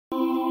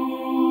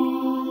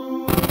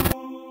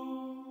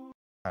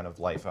kind of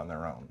life on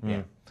their own.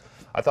 Yeah.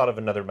 I thought of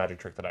another magic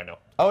trick that I know.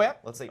 Oh yeah,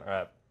 let's see.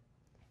 Huh?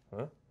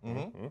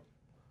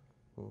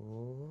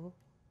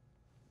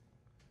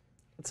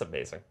 It's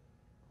amazing.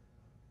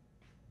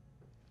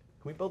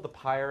 Can we build the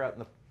pyre out in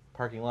the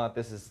parking lot?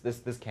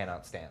 This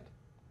cannot stand.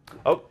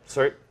 Oh,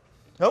 sorry.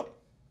 Nope.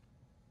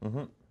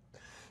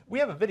 We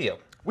have a video.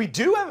 We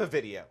do have a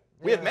video.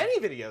 We have many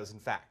videos, in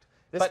fact.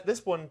 But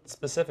this one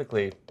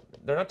specifically,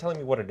 they're not telling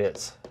me what it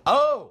is.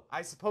 Oh,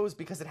 I suppose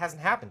because it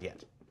hasn't happened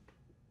yet.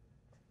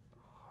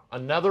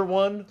 Another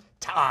one?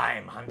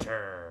 Time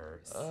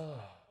Hunters.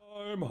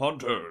 Time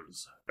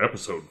Hunters,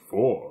 Episode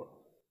 4.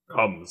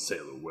 Come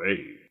sail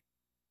away.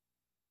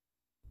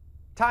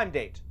 Time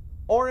date.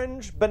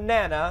 Orange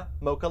banana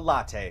mocha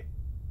latte.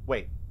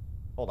 Wait,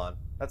 hold on.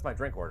 That's my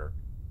drink order.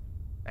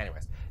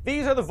 Anyways,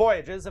 these are the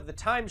voyages of the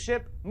time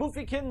ship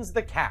Moofiekins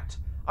the Cat.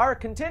 Our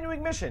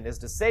continuing mission is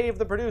to save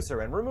the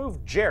producer and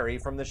remove Jerry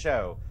from the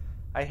show.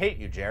 I hate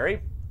you,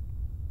 Jerry.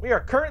 We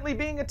are currently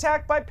being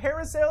attacked by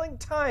parasailing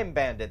time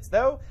bandits,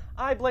 though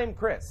I blame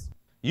Chris.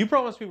 You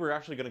promised we were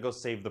actually going to go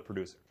save the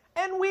producer.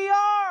 And we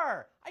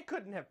are! I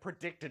couldn't have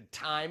predicted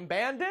time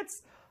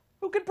bandits.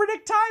 Who could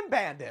predict time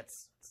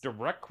bandits?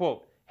 Direct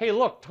quote. Hey,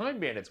 look, time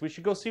bandits. We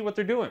should go see what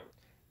they're doing.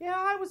 Yeah,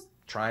 I was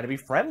trying to be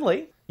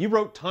friendly. You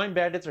wrote time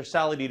bandits are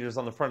salad eaters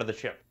on the front of the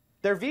ship.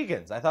 They're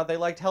vegans. I thought they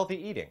liked healthy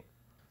eating.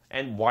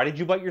 And why did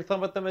you bite your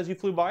thumb at them as you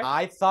flew by?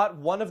 I thought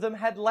one of them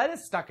had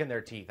lettuce stuck in their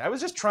teeth. I was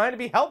just trying to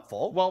be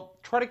helpful. Well,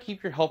 try to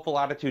keep your helpful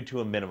attitude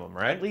to a minimum,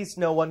 right? At least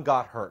no one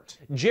got hurt.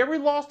 Jerry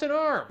lost an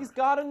arm. He's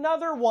got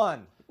another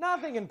one.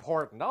 Nothing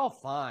important. All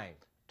fine.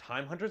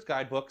 Time Hunter's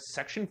Guidebook,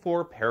 Section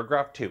 4,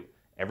 Paragraph 2.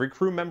 Every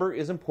crew member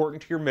is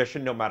important to your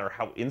mission no matter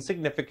how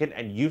insignificant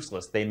and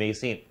useless they may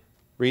seem.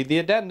 Read the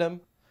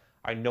addendum.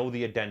 I know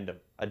the addendum.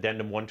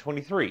 Addendum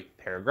 123,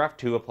 Paragraph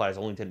 2 applies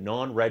only to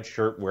non-red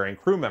shirt wearing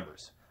crew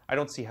members. I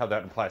don't see how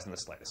that applies in the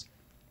slightest.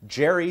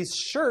 Jerry's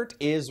shirt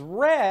is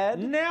red.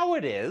 Now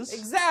it is.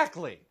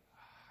 Exactly.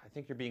 I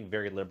think you're being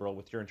very liberal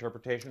with your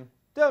interpretation.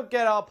 Don't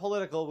get all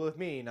political with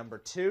me. Number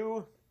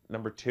 2.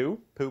 Number 2?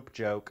 Poop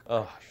joke.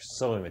 Oh, you're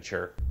so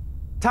immature.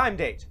 Time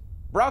date.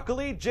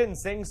 Broccoli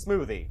ginseng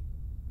smoothie.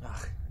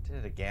 Ugh, I did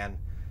it again.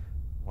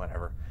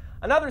 Whatever.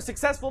 Another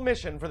successful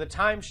mission for the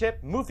time ship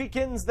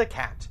Moofiekins the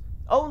Cat.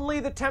 Only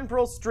the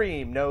temporal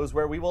stream knows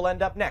where we will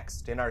end up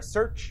next in our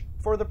search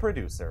for the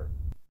producer.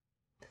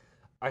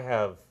 I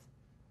have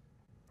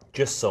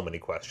just so many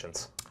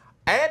questions.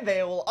 And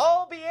they will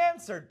all be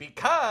answered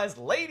because,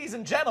 ladies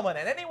and gentlemen,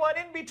 and anyone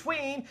in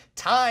between,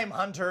 Time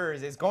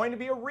Hunters is going to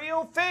be a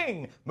real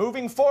thing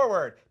moving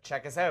forward.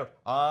 Check us out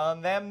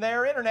on them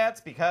there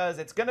internets because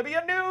it's going to be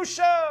a new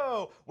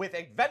show with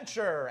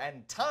adventure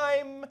and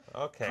time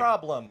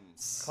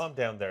problems. Calm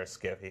down there,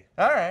 Skippy.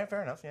 All right,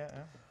 fair enough. Yeah.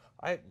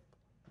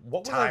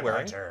 What was Time I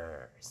wearing?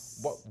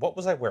 Hunters. What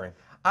was I wearing?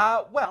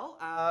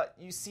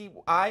 You see,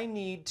 I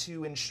need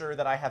to ensure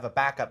that I have a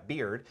backup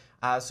beard,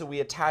 so we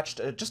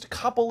attached just a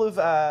couple of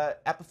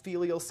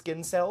epithelial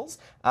skin cells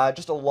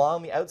just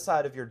along the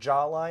outside of your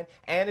jawline,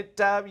 and it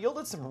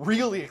yielded some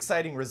really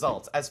exciting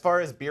results. As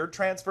far as beard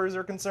transfers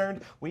are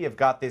concerned, we have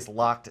got this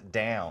locked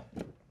down.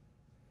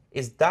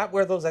 Is that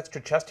where those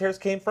extra chest hairs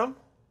came from?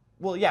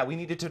 Well, yeah, we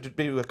needed to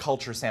do a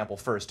culture sample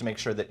first to make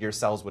sure that your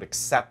cells would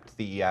accept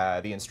the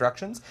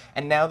instructions,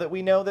 and now that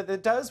we know that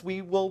it does,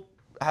 we will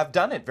have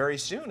done it very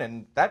soon,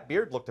 and that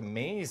beard looked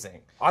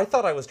amazing. I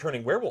thought I was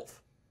turning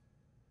werewolf.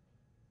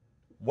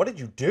 What did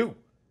you do?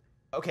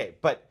 Okay,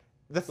 but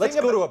let's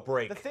go to a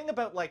break. The thing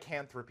about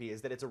lycanthropy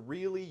is that it's a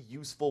really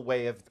useful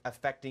way of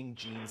affecting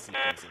gene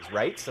sequences,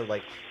 right? So,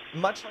 like,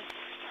 much like